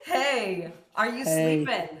Hi. Are you Hey,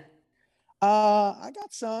 sleeping? I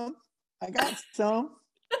got some. I got some.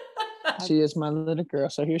 She is my little girl,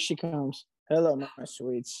 so here she comes. Hello, my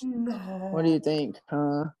sweets. What do No. you think,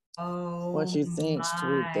 huh? What Oh you think,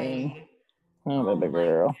 sweet thing? my. Oh, Oh baby my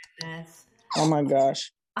girl. goodness. Oh my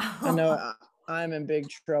gosh. I know I'm in big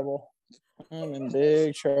trouble. I'm in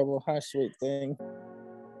big trouble. Hi, sweet thing.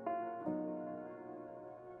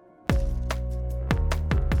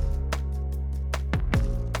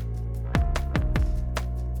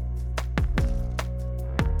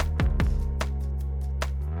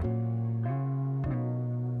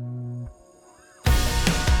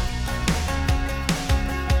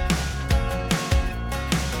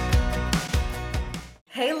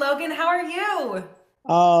 Hey Logan, how are you?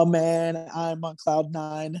 Oh man, I'm on cloud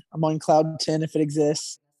nine. I'm on cloud 10 if it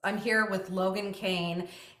exists. I'm here with Logan Cain,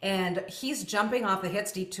 and he's jumping off the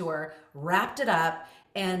Hits Deep tour, wrapped it up,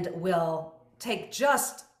 and will take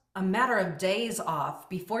just a matter of days off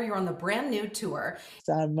before you're on the brand new tour.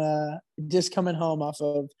 So I'm just coming home off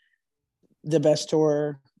of the best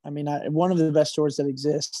tour. I mean, one of the best tours that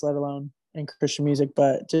exists, let alone in Christian music.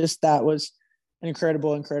 But just that was an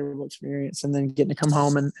incredible, incredible experience. And then getting to come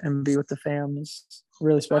home and be with the fam is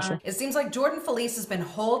really special. It seems like Jordan Felice has been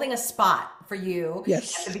holding a spot for you at the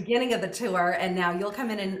Yes. beginning of the tour, and now you'll come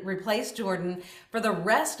in and replace Jordan for the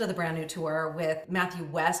rest of the brand new tour with Matthew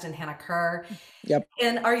West and Hannah Kerr. Yep.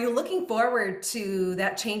 And are you looking forward to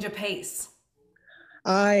that change of pace?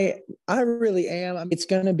 I really am. I mean, it's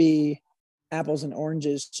going to be apples and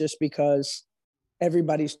oranges just because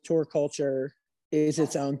everybody's tour culture is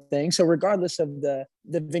its Yes. own thing. So regardless of the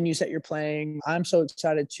venues that you're playing, I'm so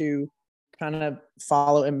excited to kind of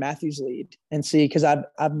follow in Matthew's lead and see, because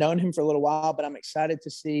I've known him for a little while, but I'm excited to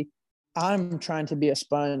see. I'm trying to be a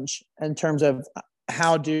sponge in terms of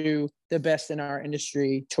how do the best in our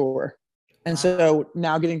industry tour. And Wow. so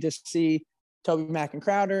now getting to see Toby Mac and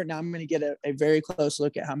Crowder, now I'm going to get a very close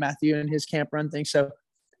look at how Matthew and his camp run things. So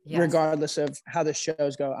Yes. regardless of how the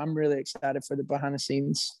shows go, I'm really excited for the behind the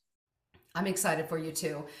scenes. I'm excited for you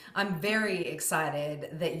too. I'm very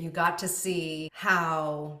excited that you got to see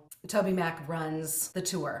how Toby Mac runs the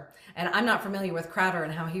tour. And I'm not familiar with Crowder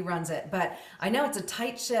and how he runs it, but I know it's a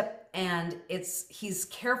tight ship and he's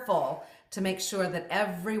careful to make sure that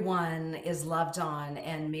everyone is loved on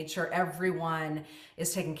and made sure everyone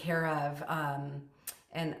is taken care of.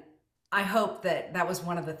 And I hope that that was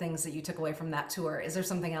one of the things that you took away from that tour. Is there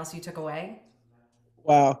something else you took away?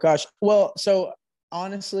 Wow, gosh. Well, so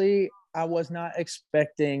honestly, I was not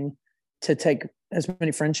expecting to take as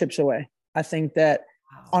many friendships away. I think that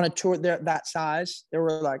Wow. on a tour that size, there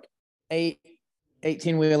were like eight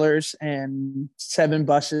 18 wheelers and 7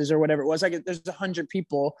 buses or whatever it was. Like there's 100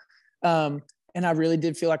 people. And I really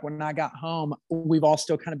did feel like when I got home, we've all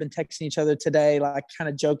still kind of been texting each other today, like kind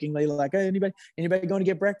of jokingly, like, hey, anybody going to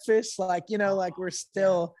get breakfast? Like, like we're Yeah.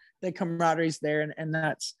 still, the camaraderie's there. And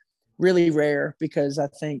that's really rare because I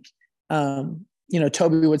think,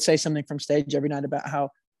 Toby would say something from stage every night about how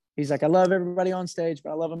he's like, I love everybody on stage,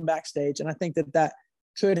 but I love them backstage. And I think that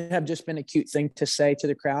could have just been a cute thing to say to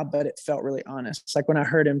the crowd, but it felt really honest. It's like when I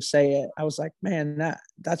heard him say it, I was like, man,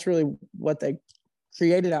 that's really what they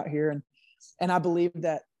created out here. And I believe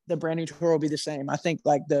that the brand new tour will be the same. I think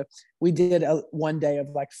like we did one day of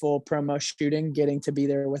like full promo shooting, getting to be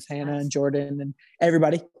there with Hannah and Nice. Jordan and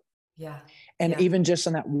everybody. Yeah. And Yeah. even just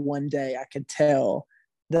on that one day, I could tell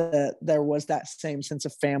that there was that same sense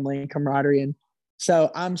of family and camaraderie. And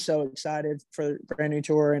so I'm so excited for the brand new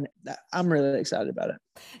tour, and I'm really excited about it.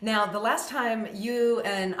 Now, the last time you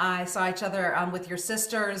and I saw each other with your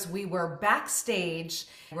sisters, we were backstage.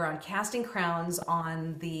 We're on Casting Crowns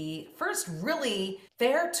on the first really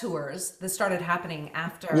fair tours that started happening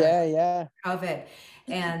after Yeah, yeah. COVID,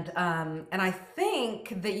 and I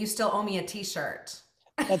think that you still owe me a T-shirt.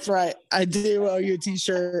 That's right. I do owe you a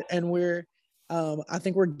T-shirt, and I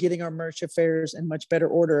think we're getting our merch affairs in much better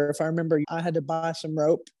order. If I remember, I had to buy some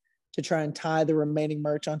rope to try and tie the remaining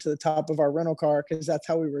merch onto the top of our rental car because that's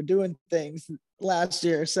how we were doing things last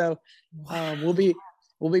year. So Wow.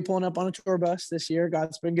 we'll be pulling up on a tour bus this year.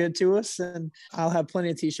 God's been good to us, and I'll have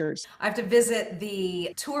plenty of T-shirts. I have to visit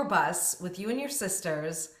the tour bus with you and your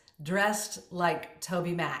sisters dressed like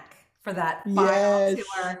Toby Mac for that final Yes.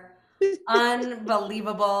 tour.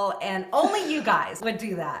 Unbelievable. And only you guys would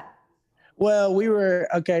do that. Well, we were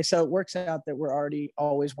okay. So it works out that we're already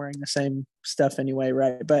always wearing the same stuff anyway,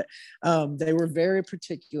 right? But they were very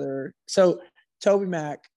particular. So Toby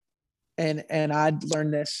Mac, and I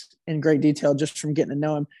learned this in great detail just from getting to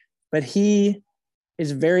know him, but he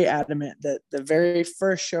is very adamant that the very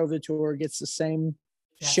first show of the tour gets the same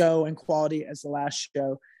Yes. show and quality as the last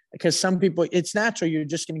show. because some people, it's natural. You're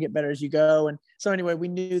just going to get better as you go. And so anyway, we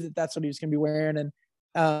knew that that's what he was going to be wearing. And,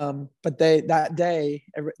 but that day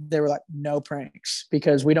they were like, no pranks,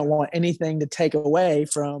 because we don't want anything to take away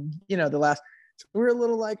from, the last, so we were a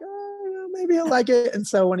little like, oh, maybe I like it. And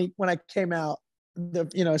so when I came out,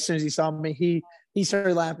 as soon as he saw me, he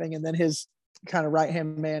started laughing. And then his kind of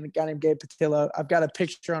right-hand man, a guy named Gabe Patillo, I've got a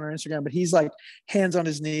picture on our Instagram, but he's like hands on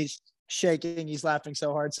his knees, shaking. He's laughing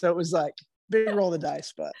so hard. So it was like big roll of the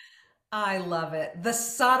dice, but I love it. The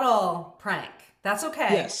subtle prank. That's okay.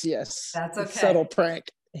 yes, That's it's subtle okay. prank.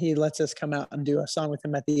 He lets us come out and do a song with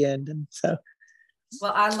him at the end. And so,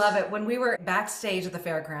 Well, I love it. When we were backstage at the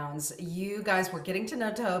fairgrounds, you guys were getting to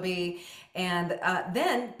know Toby, and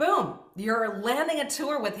then boom, you're landing a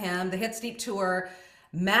tour with him, the Hits Deep tour,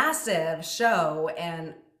 massive show,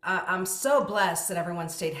 and I'm so blessed that everyone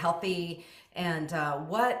stayed healthy. And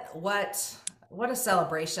what a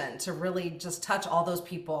celebration to really just touch all those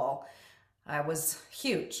people. It was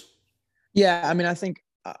huge. yeah, I mean, I think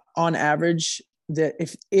on average, that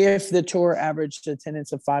if the tour averaged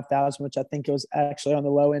attendance of 5,000, which I think it was actually on the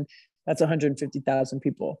low end, that's 150,000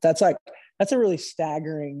 people. That's a really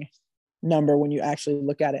staggering number when you actually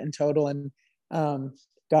look at it in total. And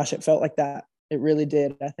gosh, it felt like that. It really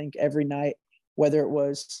did. I think every night, whether it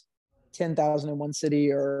was 10,000 in one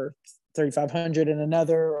city or 3,500 in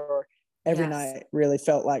another, or every Yes. night really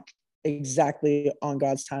felt like exactly on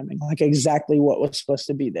God's timing, like exactly what was supposed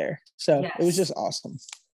to be there. So it was Yes. just awesome.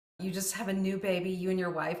 You just have a new baby, you and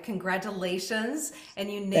your wife. Congratulations.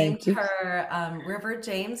 And you named Thank you. her River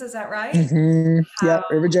James, is that right? Yep, How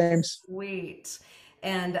River James. sweet.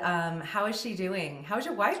 And how is she doing? How's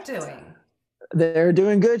your wife doing? They're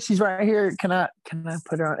doing good. She's right here. Can I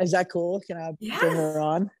put her on? Is that cool? Can I bring her Yes.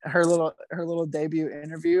 on? Her little debut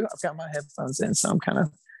interview. I've got my headphones in, so I'm kind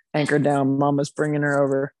of anchored down. Mama's bringing her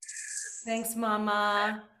over. Thanks,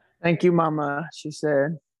 Mama. Thank you, Mama. She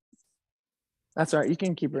said. That's all right. You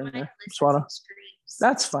can keep her in there. Swaddle.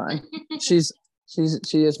 That's fine. She's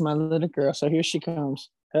she is my little girl. So here she comes.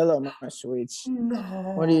 Hello, my sweets.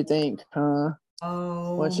 What do No. you think, huh?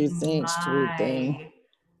 What Oh you think, sweet thing?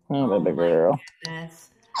 my. Oh, Oh baby my girl. goodness.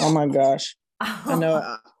 Oh my gosh. I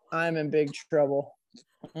know I'm in big trouble.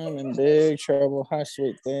 I'm in big trouble. Hi,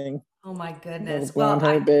 sweet thing. Oh my Little goodness. Well,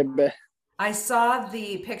 blonde hair baby. I saw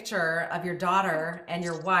the picture of your daughter and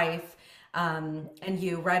your wife, and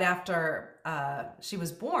you right after she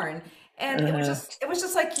was born, and Uh, it was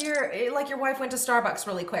just like your wife went to Starbucks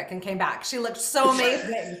really quick and came back. She looked so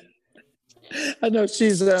amazing. I know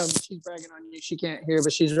she's bragging on you. She can't hear,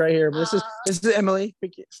 but she's right here. But this is Emily.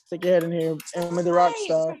 Stick your head in here. Emily, the rock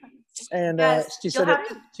star. And Yes, she you'll said it. have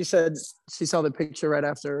to. She said she saw the picture right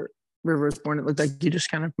after River was born. It looked like you just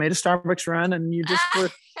kind of made a Starbucks run, and you just were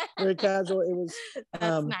very casual. It was.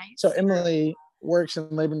 That's nice. So Emily works in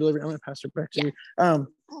labor and delivery. I'm gonna pass her back to you. Oh,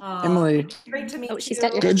 Emily, great to meet She's you.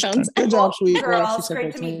 got your good, headphones. good job, Both you sweet girl. She girls. said Great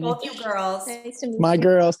great to to meet meet you. both you girls. Nice to meet My you.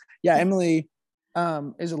 girls. Yeah, Emily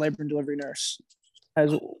is a labor and delivery nurse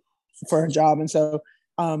as for her job. And so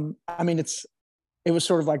I mean it was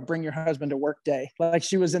sort of like bring your husband to work day. Like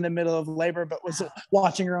she was in the middle of labor but was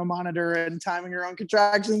watching her own monitor and timing her own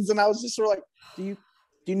contractions. And I was just sort of like, do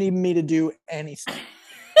you need me to do anything?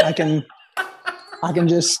 I can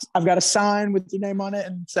just I've got a sign with your name on it.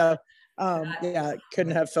 And so yeah, I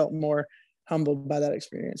couldn't have felt more humbled by that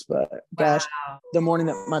experience. But Wow. gosh, the morning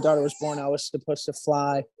that my daughter was born, I was supposed to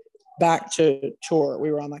fly back to tour.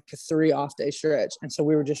 We were on like a 3 off day stretch. And so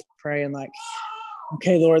we were just praying like,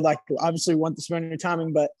 okay, Lord, like obviously we want this on your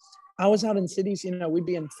timing, but I was out in cities, we'd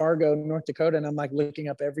be in Fargo, North Dakota, and I'm like looking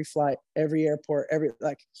up every flight, every airport,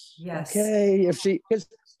 Yes. okay, because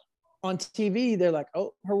on TV, they're like,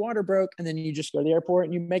 oh, her water broke. And then you just go to the airport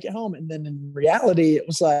and you make it home. And then in reality, it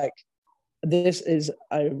was like, this is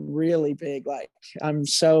a really big, like, I'm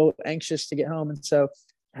so anxious to get home. And so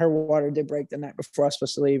her water did break the night before I was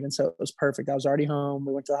supposed to leave. And so it was perfect. I was already home.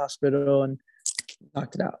 We went to the hospital and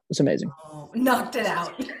knocked it out. It was amazing. Oh, knocked it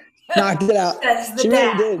out. Knocked it out. That's the She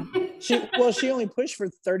really dad. did. She only pushed for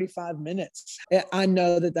 35 minutes. I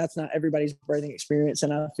know that that's not everybody's birthing experience.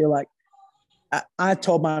 And I feel like I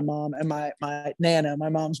told my mom and my Nana, my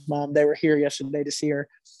mom's mom, they were here yesterday to see her.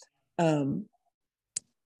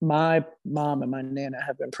 My mom and my Nana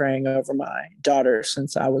have been praying over my daughter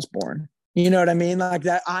since I was born. You know what I mean? Like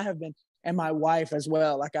that I have been, and my wife as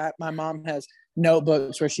well. Like my mom has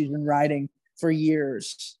notebooks where she's been writing for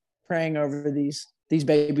years, praying over these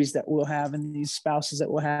babies that we'll have and these spouses that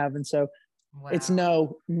we'll have. And so it's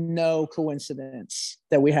Wow. no coincidence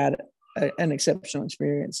that we had an exceptional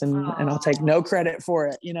experience, and I'll take Oh, no credit for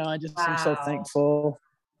it. I just am so wow. thankful.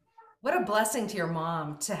 What a blessing to your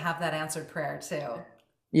mom to have that answered prayer too.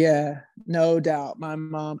 Yeah, no doubt. My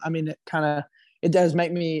mom, I mean, it does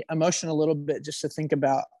make me emotional a little bit just to think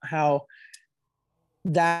about how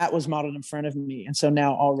that was modeled in front of me. And so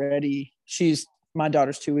now already my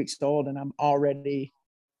daughter's 2 weeks old, and I'm already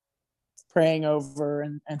praying over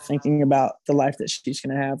and thinking about the life that she's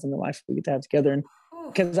going to have and the life we get to have together. And Ooh,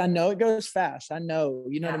 because I know it goes fast. I know,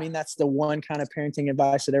 you know what I yeah. mean? That's the one kind of parenting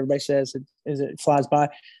advice that everybody says is it flies by.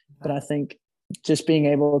 But But I think just being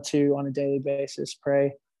able to, on a daily basis,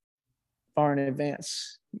 pray far in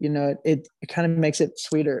advance, it kind of makes it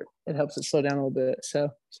sweeter. It helps it slow down a little bit. So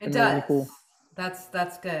it's it been really does. cool.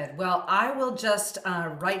 That's good. Well, I will just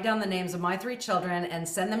write down the names of my three children and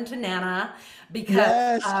send them to Nana because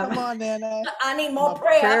Yes. Come on, Nana. I need more My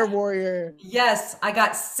prayer. prayer warrior. Yes, I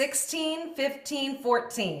got 16, 15,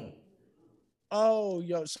 14. Oh,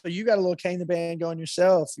 yo. So you got a little Cain the band going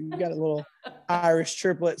yourself. You got a little Irish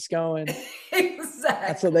triplets going. That's what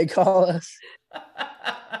Exactly. they call us.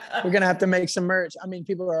 We're gonna have to make some merch. I mean,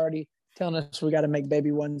 people are already telling us we got to make baby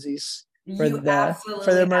onesies for You the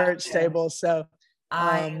absolutely have merch to. table. So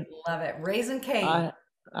I um, love it. Raising Cain. I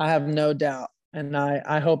I have no doubt, and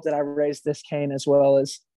I hope that I raised this Cain as well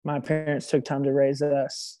as my parents took time to raise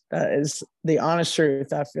us. That is the honest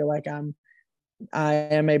truth. I feel like I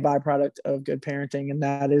am a byproduct of good parenting, and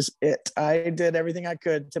that is it. I did everything I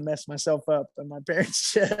could to mess myself up, and my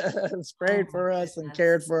parents just Oh prayed my for us and goodness.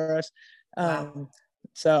 cared for us. Wow. Um,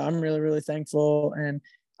 so I'm really, really thankful, and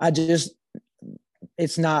I just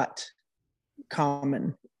it's not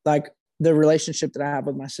common. Like the relationship that I have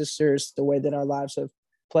with my sisters, the way that our lives have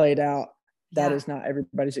played out, that Yeah. is not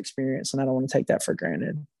everybody's experience, and I don't want to take that for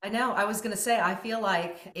granted. I know. I was going to say, I feel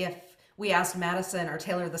like if we asked Madison or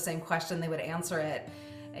Taylor the same question, they would answer it,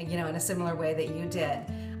 in a similar way that you did.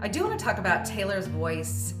 I do want to talk about Taylor's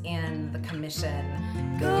voice in the commission.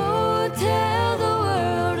 Go tell the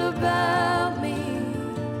world about me.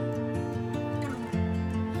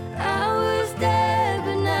 I was dead,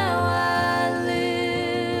 but now I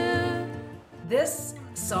live. This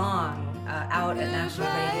song out at national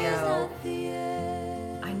radio,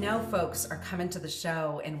 I know folks are coming to the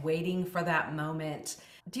show and waiting for that moment.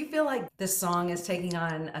 Do you feel like this song is taking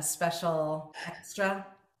on a special extra?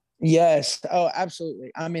 Yes. Oh,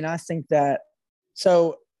 absolutely. I mean, I think that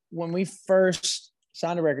so when we first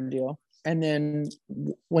signed a record deal, and then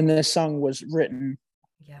when this song was written,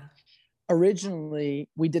 Yeah. originally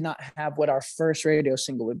we did not have what our first radio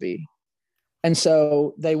single would be. And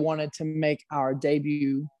so they wanted to make our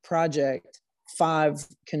debut project 5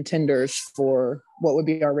 contenders for what would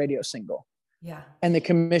be our radio single. Yeah. And the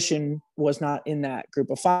commission was not in that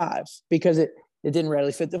group of 5 because it didn't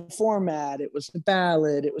really fit the format. It was a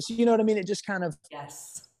ballad. It was, you know what I mean? It just kind of,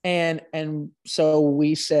 Yes. and so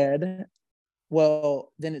we said,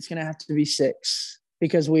 well, then it's going to have to be 6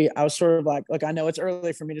 because I was sort of like, look, I know it's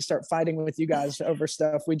early for me to start fighting with you guys over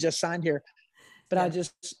stuff. We just signed here, but Yeah.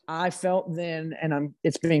 I felt then, and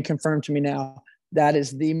it's being confirmed to me now, that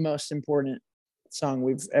is the most important song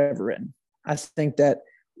we've ever written. I think that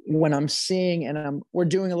when I'm seeing, and we're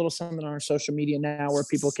doing a little something on our social media now where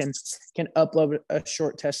people can upload a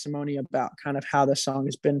short testimony about kind of how the song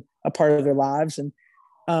has been a part of their lives. And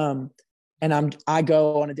I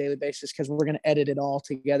go on a daily basis because we're going to edit it all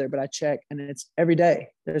together, but I check and it's every day.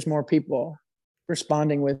 There's more people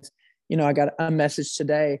responding with, I got a message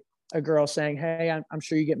today, a girl saying, hey, I'm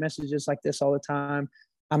sure you get messages like this all the time.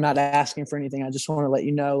 I'm not asking for anything. I just want to let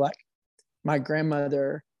you know, like, my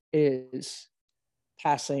grandmother is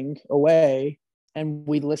passing away, and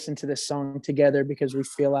we listen to this song together because we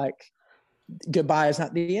feel like goodbye is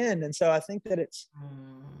not the end. And so I think that it's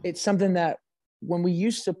something that when we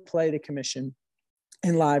used to play the commission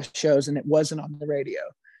in live shows and it wasn't on the radio,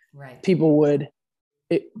 Right. people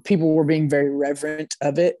were being very reverent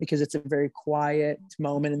of it because it's a very quiet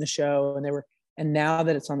moment in the show, and now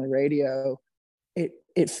that it's on the radio,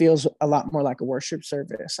 it feels a lot more like a worship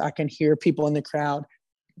service. I can hear people in the crowd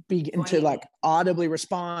begin to like audibly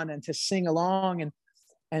respond and to sing along,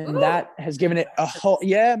 and Ooh. that has given it a whole,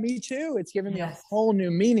 yeah, me too. It's given me a Yes. whole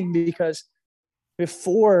new meaning because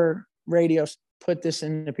before radio put this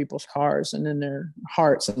into people's cars and in their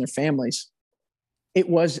hearts and their families, it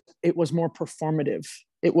was more performative.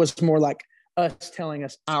 It was more like us telling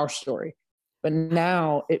us our story. But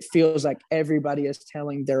now it feels like everybody is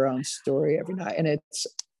telling their own story every night, and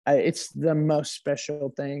it's the most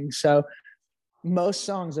special thing. So most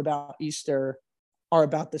songs about Easter are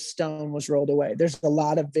about the stone was rolled away. There's a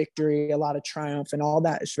lot of victory, a lot of triumph, and all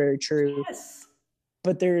that is very true. Yes.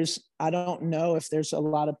 But I don't know if there's a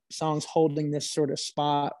lot of songs holding this sort of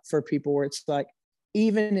spot for people where it's like,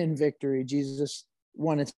 even in victory, Jesus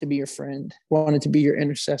wanted to be your friend, wanted to be your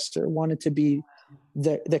intercessor, wanted to be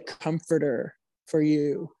the comforter for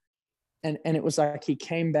you. And it was like he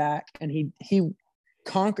came back and he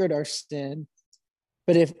conquered our sin.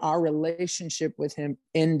 But if our relationship with him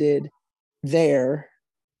ended there,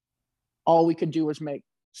 all we could do was make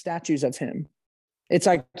statues of him. It's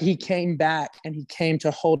like he came back and he came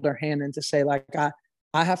to hold our hand and to say, like,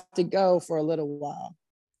 I have to go for a little while,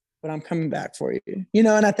 but I'm coming back for you. You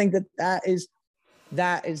know, and I think that is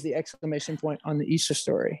the exclamation point on the Easter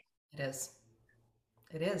story. It is.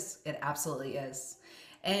 It is. It absolutely is.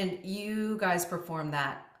 And you guys perform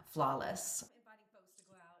that flawless.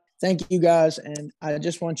 Thank you guys. And I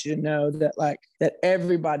just want you to know that that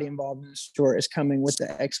everybody involved in this tour is coming with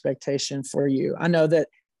the expectation for you. I know that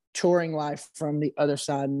touring life from the other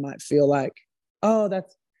side might feel like, oh,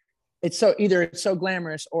 it's so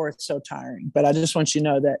glamorous or it's so tiring. But I just want you to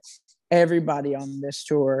know that everybody on this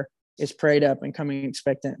tour is prayed up and coming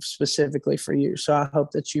expectant specifically for you. So I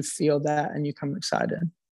hope that you feel that and you come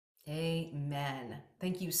excited. Amen.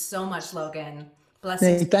 Thank you so much, Logan.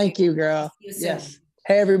 Blessings. Hey, thank you, girl. See you soon. Yes.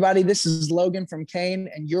 Hey, everybody. This is Logan from Cain,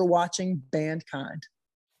 and you're watching Bandkind.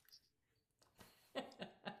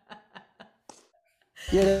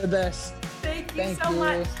 You're the best. Thank you so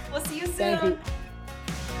much. We'll see you soon. Thank you.